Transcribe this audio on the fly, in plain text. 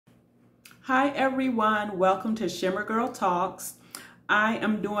Hi everyone, welcome to Shimmer Girl Talks. I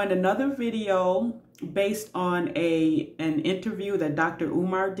am doing another video based on an interview that Dr.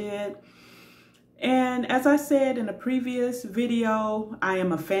 Umar did. And as I said in a previous video, I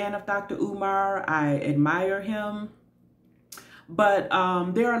am a fan of Dr. Umar. I admire him. But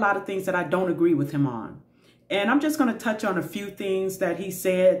there are a lot of things that I don't agree with him on. And I'm just going to touch on a few things that he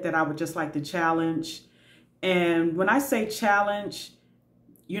said that I would just like to challenge. And when I say challenge,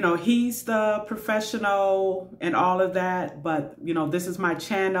 you know, he's the professional and all of that, but, you know, this is my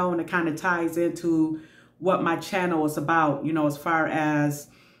channel and it kind of ties into what my channel is about, you know, as far as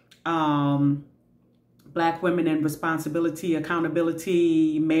Black women and responsibility,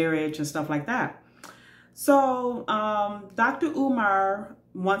 accountability, marriage and stuff like that. So Dr. Umar,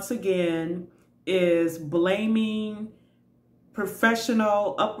 once again, is blaming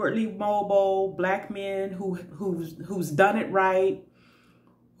professional, upwardly mobile Black men who's done it right,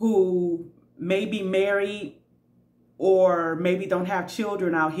 who may be married or maybe don't have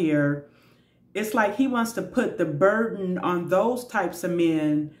children out here. It's like he wants to put the burden on those types of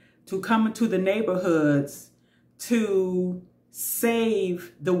men to come into the neighborhoods to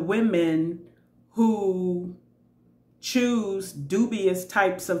save the women who choose dubious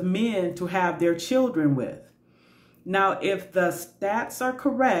types of men to have their children with. Now, if the stats are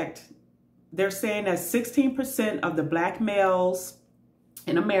correct, they're saying that 16% of the Black males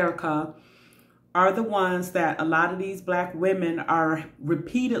in America are the ones that a lot of these Black women are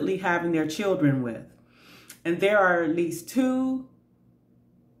repeatedly having their children with. And there are at least 2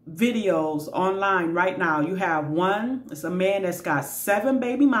 videos online right now. You have one, it's a man that's got 7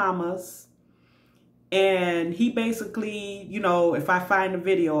 baby mamas. And he basically, you know, if I find a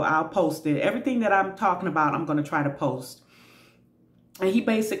video, I'll post it. Everything that I'm talking about, I'm going to try to post. And he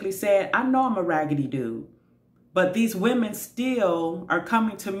basically said, I know I'm a raggedy dude, but these women still are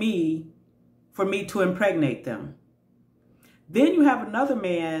coming to me for me to impregnate them. Then you have another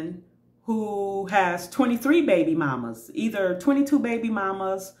man who has 23 baby mamas, either 22 baby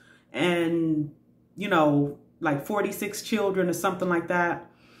mamas and, you know, like 46 children or something like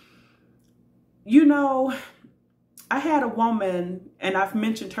that. You know, I had a woman, and I've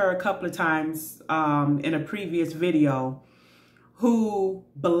mentioned her a couple of times in a previous video, who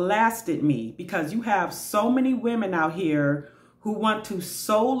blasted me because you have so many women out here who want to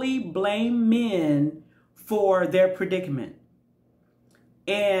solely blame men for their predicament.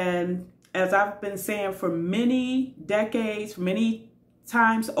 And as I've been saying for many decades, many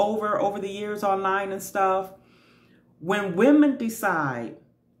times over the years online and stuff, when women decide,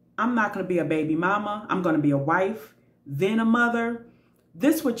 I'm not going to be a baby mama, I'm going to be a wife, then a mother,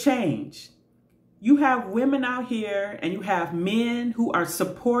 this would change. You have women out here and you have men who are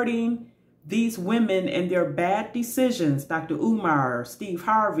supporting these women in their bad decisions. Dr. Umar, Steve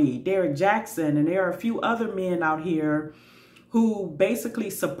Harvey, Derek Jackson, and there are a few other men out here who basically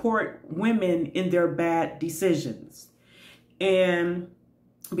support women in their bad decisions. And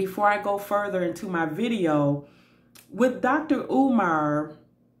before I go further into my video, with Dr. Umar,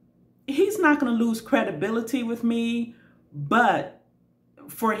 he's not going to lose credibility with me, but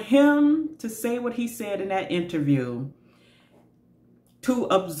for him to say what he said in that interview, to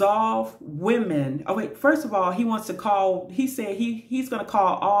absolve women. Oh wait, first of all, he wants to call, he said he's going to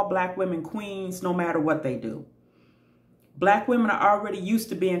call all Black women queens no matter what they do. Black women are already used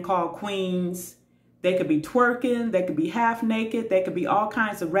to being called queens. They could be twerking, they could be half naked, they could be all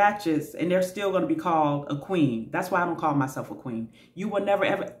kinds of ratchets, and they're still going to be called a queen. That's why I don't call myself a queen. You will never,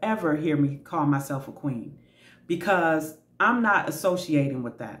 ever, ever hear me call myself a queen because I'm not associating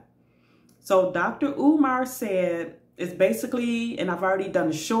with that. So Dr. Umar said, it's basically, and I've already done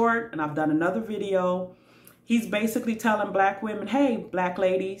a short and I've done another video. He's basically telling Black women, hey, Black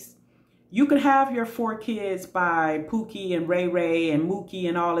ladies, you can have your 4 kids by Pookie and Ray Ray and Mookie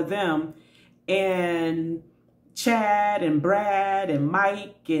and all of them, and Chad and Brad and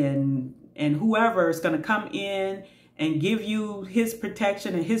Mike and whoever is going to come in and give you his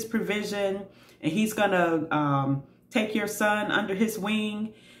protection and his provision, and he's going to take your son under his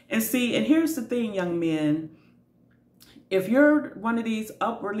wing. And see, and here's the thing, young men, if you're one of these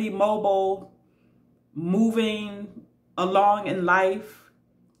upwardly mobile, moving along in life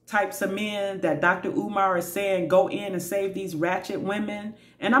types of men that Dr. Umar is saying go in and save these ratchet women,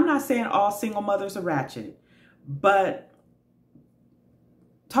 and I'm not saying all single mothers are ratchet, but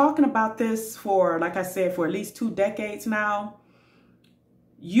talking about this for, like I said, for at least 2 decades now,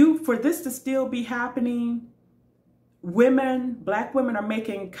 for this to still be happening, women, Black women are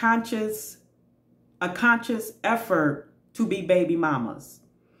making a conscious effort to be baby mamas.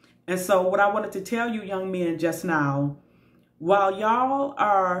 And so what I wanted to tell you young men just now, while y'all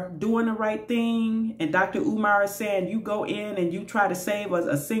are doing the right thing, and Dr. Umar is saying you go in and you try to save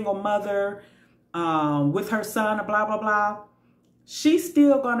a single mother with her son, blah, blah, blah, she's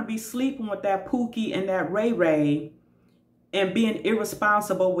still going to be sleeping with that Pookie and that Ray Ray and being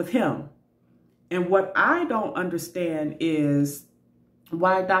irresponsible with him. And what I don't understand is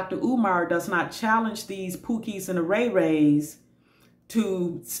why Dr. Umar does not challenge these Pookies and the Ray Rays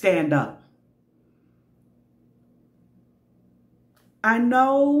to stand up. I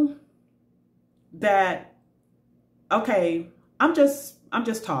know that, okay, I'm just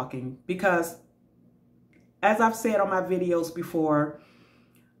talking because, as I've said on my videos before,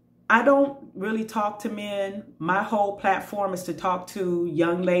 I don't really talk to men. My whole platform is to talk to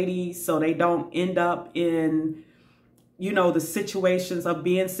young ladies so they don't end up in, you know, the situations of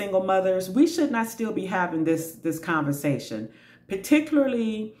being single mothers. We should not still be having this conversation,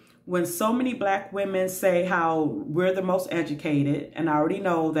 particularly when so many Black women say how we're the most educated, and I already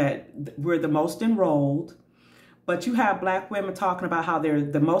know that we're the most enrolled, but you have Black women talking about how they're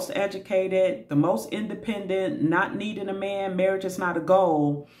the most educated, the most independent, not needing a man, marriage is not a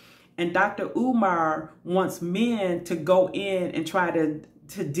goal. And Dr. Umar wants men to go in and try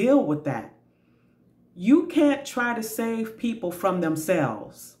to deal with that. You can't try to save people from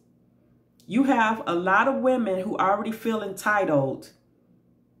themselves. You have a lot of women who already feel entitled.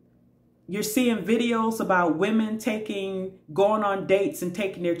 You're seeing videos about women going on dates and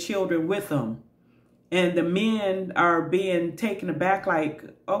taking their children with them. And the men are being taken aback like,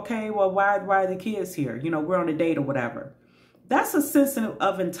 okay, well, why are the kids here? You know, we're on a date or whatever. That's a sense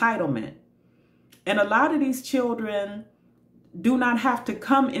of entitlement. And a lot of these children do not have to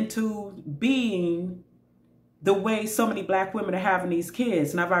come into being the way so many Black women are having these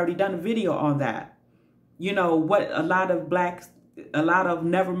kids. And I've already done a video on that. You know, what a lot of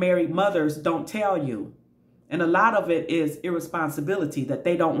never married mothers don't tell you. And a lot of it is irresponsibility that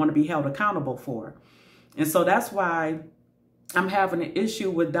they don't want to be held accountable for. And so that's why I'm having an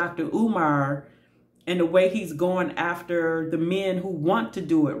issue with Dr. Umar and the way he's going after the men who want to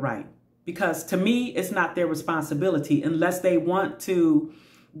do it right. Because to me, it's not their responsibility unless they want to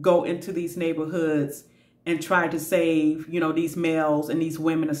go into these neighborhoods and try to save, you know, these males and these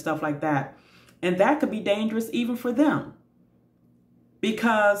women and stuff like that. And that could be dangerous even for them.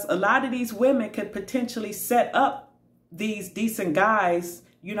 Because a lot of these women could potentially set up these decent guys.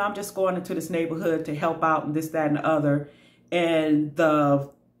 You know, I'm just going into this neighborhood to help out and this, that, and the other. And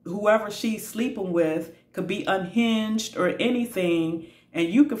whoever she's sleeping with could be unhinged or anything. And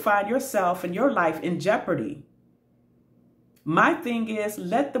you could find yourself and your life in jeopardy. My thing is,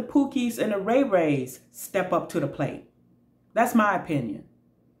 let the Pookies and the Ray Rays step up to the plate. That's my opinion.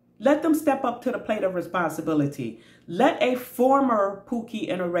 Let them step up to the plate of responsibility. Let a former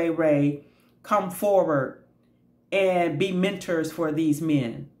Pookie and a Ray Ray come forward and be mentors for these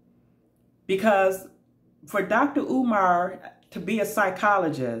men. Because for Dr. Umar to be a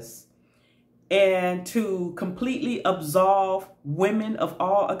psychologist and to completely absolve women of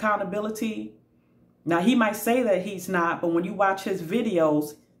all accountability, now he might say that he's not, but when you watch his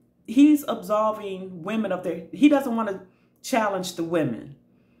videos, he's absolving women of he doesn't want to challenge the women.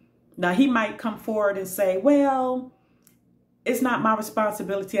 Now, he might come forward and say, well, it's not my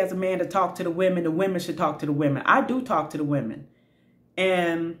responsibility as a man to talk to the women should talk to the women. I do talk to the women.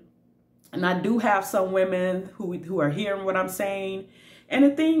 And I do have some women who are hearing what I'm saying. And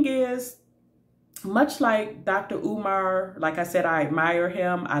the thing is, much like Dr. Umar, like I said, I admire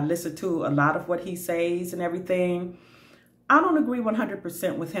him. I listen to a lot of what he says and everything. I don't agree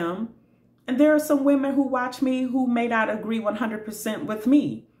 100% with him. And there are some women who watch me who may not agree 100% with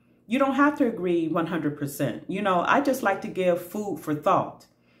me. You don't have to agree 100%. You know, I just like to give food for thought.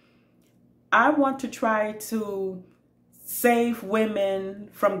 I want to try to save women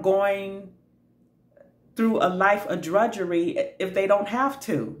from going through a life of drudgery if they don't have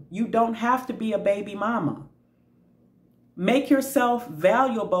to. You don't have to be a baby mama. Make yourself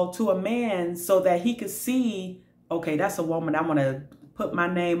valuable to a man so that he can see, okay, that's a woman I want to put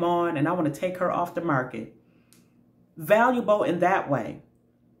my name on and I want to take her off the market. Valuable in that way.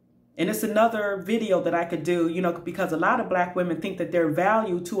 And it's another video that I could do, you know, because a lot of Black women think that their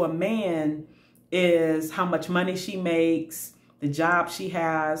value to a man is how much money she makes, the job she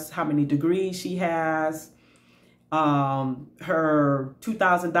has, how many degrees she has, her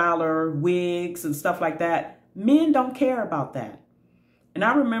 $2,000 wigs and stuff like that. Men don't care about that. And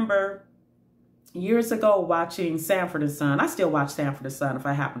I remember years ago watching Sanford and Son. I still watch Sanford and Son if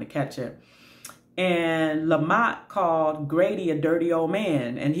I happen to catch it. And Lamont called Grady a dirty old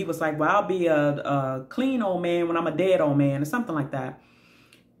man. And he was like, well, I'll be a clean old man when I'm a dead old man or something like that.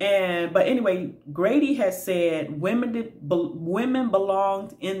 But anyway, Grady has said women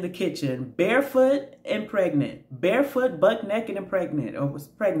belonged in the kitchen, barefoot and pregnant, barefoot, butt naked and pregnant, or was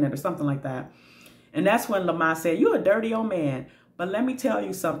pregnant or something like that. And that's when Lamar said, "You're a dirty old man." But let me tell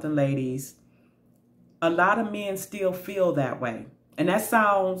you something, ladies. A lot of men still feel that way. And that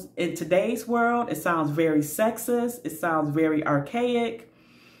sounds, in today's world, it sounds very sexist. It sounds very archaic.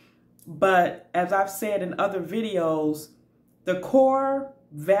 But as I've said in other videos, the core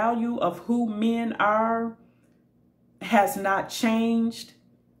value of who men are has not changed.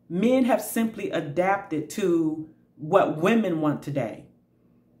 Men have simply adapted to what women want today.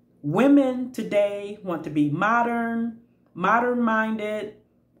 Women today want to be modern-minded.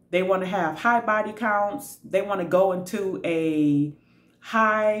 They want to have high body counts. They want to go into a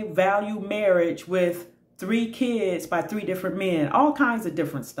high-value marriage with 3 kids by 3 different men, all kinds of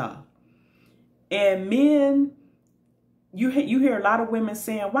different stuff. And men, you hear a lot of women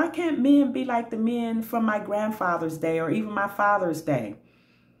saying, "Why can't men be like the men from my grandfather's day or even my father's day?"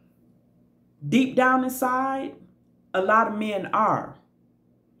 Deep down inside, a lot of men are.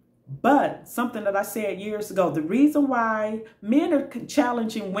 But something that I said years ago, the reason why men are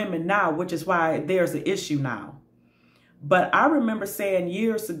challenging women now, which is why there's an issue now. But I remember saying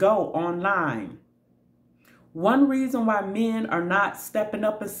years ago online, one reason why men are not stepping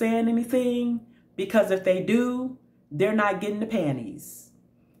up and saying anything, because if they do, they're not getting the panties.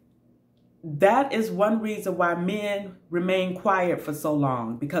 That is one reason why men remain quiet for so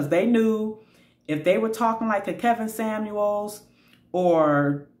long, because they knew if they were talking like a Kevin Samuels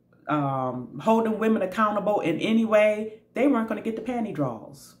or holding women accountable in any way, they weren't going to get the panty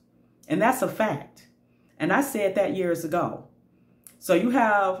draws. And that's a fact. And I said that years ago. So you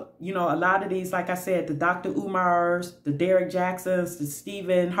have, a lot of these, like I said, the Dr. Umars, the Derek Jacksons, the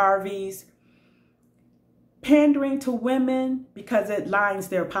Stephen Harveys, pandering to women because it lines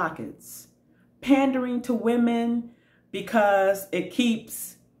their pockets. Pandering to women because it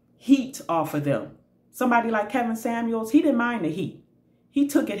keeps heat off of them. Somebody like Kevin Samuels, he didn't mind the heat. He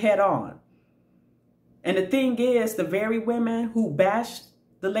took it head on. And the thing is, the very women who bashed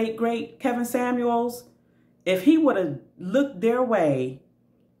the late, great Kevin Samuels, if he would have looked their way,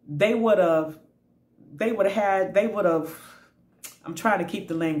 they would have, I'm trying to keep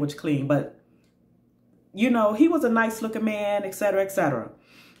the language clean, but, he was a nice looking man, etc., etc.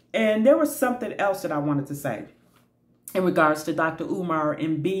 And there was something else that I wanted to say in regards to Dr. Umar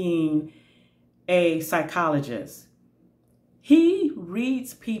and being a psychologist. He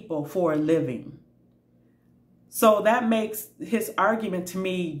reads people for a living. So that makes his argument to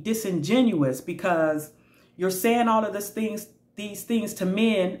me disingenuous, because you're saying all of these things to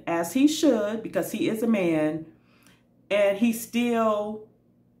men, as he should, because he is a man, and he's still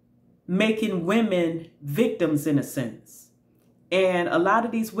making women victims in a sense. And a lot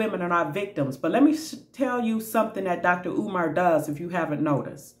of these women are not victims. But let me tell you something that Dr. Umar does, if you haven't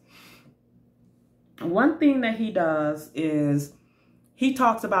noticed. One thing that he does is he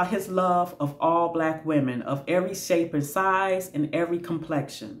talks about his love of all Black women of every shape and size and every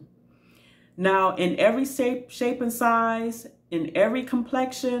complexion. Now, in every shape and size, in every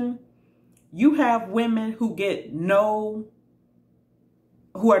complexion, you have women who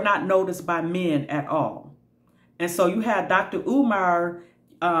are not noticed by men at all. And so you have Dr. Umar,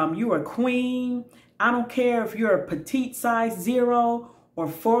 you're a queen. I don't care if you're a petite size 0 or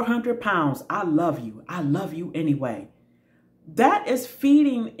 400 pounds. I love you. I love you anyway. That is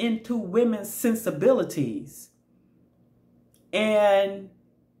feeding into women's sensibilities. And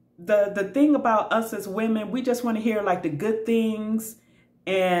the thing about us as women, we just want to hear like the good things.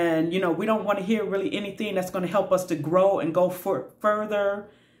 And, we don't want to hear really anything that's going to help us to grow and go further.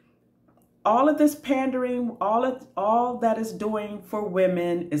 All of this pandering, all that is doing for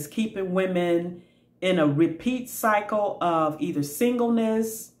women is keeping women in a repeat cycle of either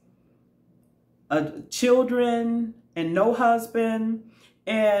singleness, children, and no husband.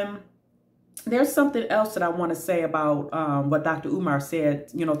 And there's something else that I want to say about what Dr. Umar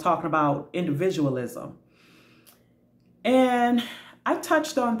said, talking about individualism. And I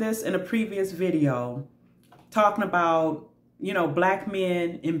touched on this in a previous video, talking about, Black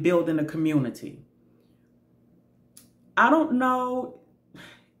men in building a community. I don't know,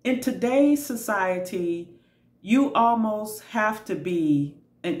 in today's society, you almost have to be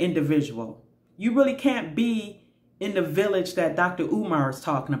an individual. You really can't be in the village that Dr. Umar is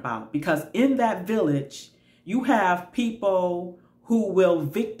talking about, because in that village, you have people who will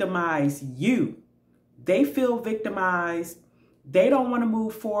victimize you. They feel victimized. They don't want to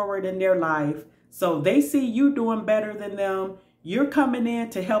move forward in their life. So they see you doing better than them. You're coming in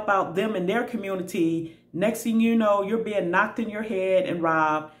to help out them in their community. Next thing you know, you're being knocked in your head and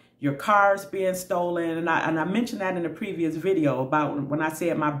robbed. Your car's being stolen. And I mentioned that in a previous video about when I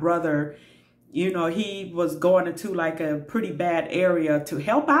said my brother, you know, he was going into like a pretty bad area to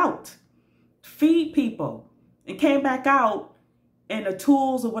help out, feed people, and came back out and the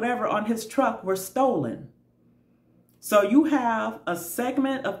tools or whatever on his truck were stolen. So you have a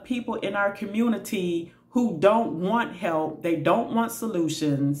segment of people in our community who don't want help. They don't want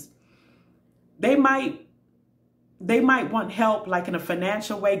solutions. They might want help like in a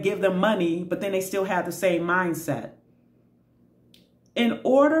financial way, give them money, but then they still have the same mindset. In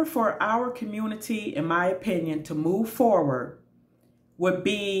order for our community, in my opinion, to move forward would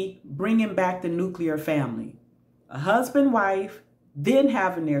be bringing back the nuclear family. A husband, wife, then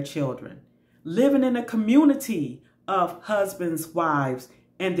having their children. Living in a community of husbands, wives,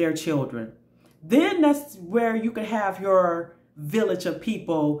 and their children. Then that's where you can have your village of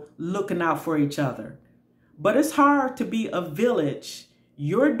people looking out for each other. But it's hard to be a village.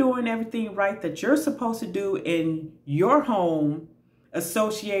 You're doing everything right that you're supposed to do in your home,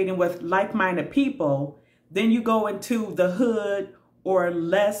 associating with like-minded people. Then you go into the hood or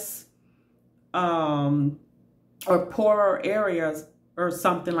less or poorer areas or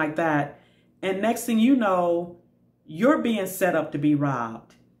something like that. And next thing you know, you're being set up to be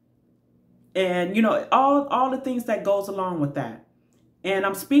robbed. And, you know, all the things that goes along with that. And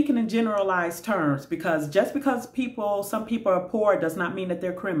I'm speaking in generalized terms because just because some people are poor does not mean that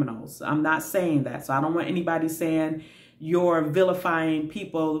they're criminals. I'm not saying that. So I don't want anybody saying you're vilifying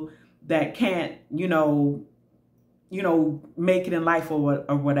people that can't, you know, make it in life or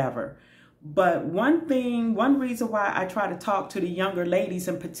whatever. But one reason why I try to talk to the younger ladies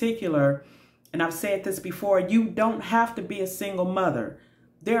in particular, and I've said this before, you don't have to be a single mother.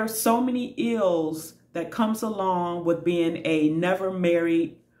 There are so many ills that comes along with being a never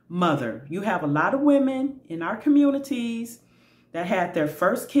married mother. You have a lot of women in our communities that had their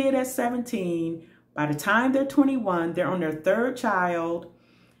first kid at 17. By the time they're 21, they're on their third child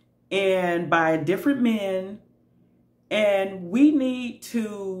and by different men. And we need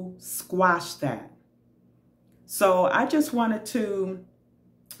to squash that. So I just wanted to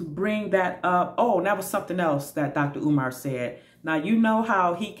bring that up. Oh, and that was something else that Dr. Umar said. Now, you know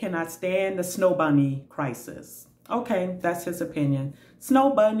how he cannot stand the snow bunny crisis. Okay, that's his opinion.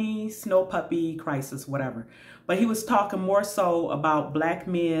 Snow bunny, snow puppy crisis, whatever. But he was talking more so about black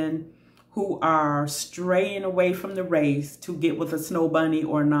men who are straying away from the race to get with a snow bunny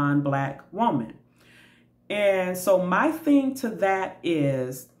or non-black woman. And so my thing to that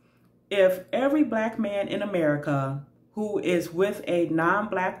is, if every black man in America who is with a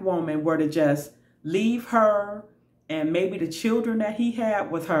non-black woman were to just leave her and maybe the children that he had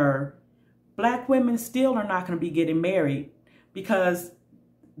with her, black women still are not going to be getting married because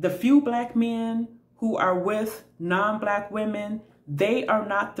the few black men who are with non-black women, they are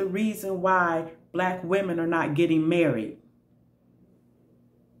not the reason why black women are not getting married.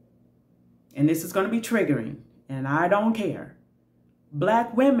 And this is going to be triggering, and I don't care.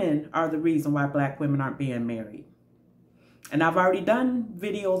 Black women are the reason why black women aren't being married. And I've already done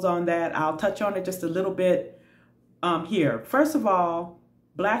videos on that. I'll touch on it just a little bit here. First of all,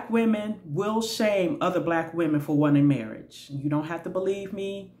 black women will shame other black women for wanting marriage. You don't have to believe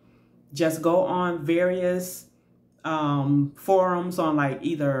me. Just go on various forums on like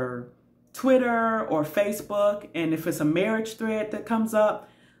either Twitter or Facebook. And if it's a marriage thread that comes up,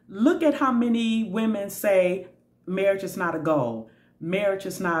 look at how many women say marriage is not a goal. Marriage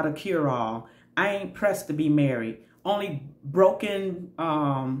is not a cure-all. I ain't pressed to be married. Only broken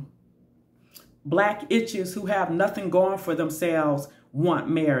black itches who have nothing going for themselves want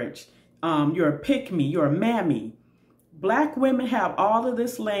marriage. You're a pick-me, you're a mammy. Black women have all of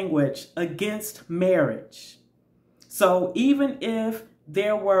this language against marriage. So even if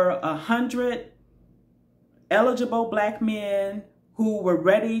there were 100 eligible black men who were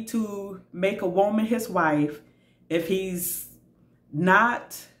ready to make a woman his wife, if he's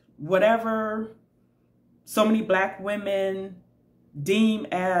not whatever so many black women deem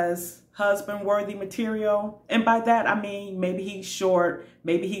as husband-worthy material, and by that I mean maybe he's short,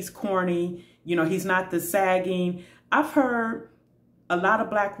 maybe he's corny, you know, he's not the sagging. I've heard a lot of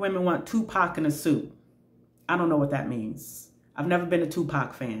black women want Tupac in a suit. I don't know what that means. I've never been a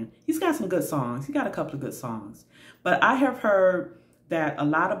Tupac fan. He's got some good songs. He got a couple of good songs. But I have heard that a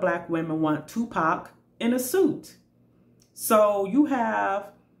lot of black women want Tupac in a suit. So you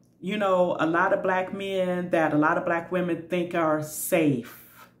have, you know, a lot of black men that a lot of black women think are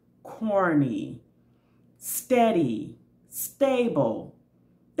safe, corny, steady, stable.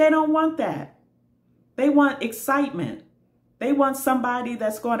 They don't want that. They want excitement. They want somebody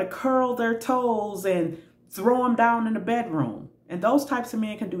that's going to curl their toes and throw them down in the bedroom. And those types of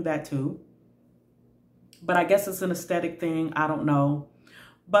men can do that too. But I guess it's an aesthetic thing. I don't know.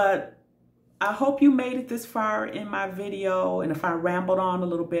 But I hope you made it this far in my video. And if I rambled on a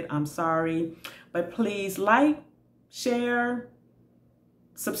little bit, I'm sorry. But please like, share,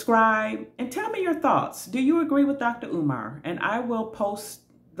 subscribe, and tell me your thoughts. Do you agree with Dr. Umar? And I will post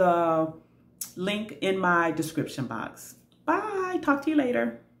the link in my description box. Bye. Talk to you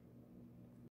later.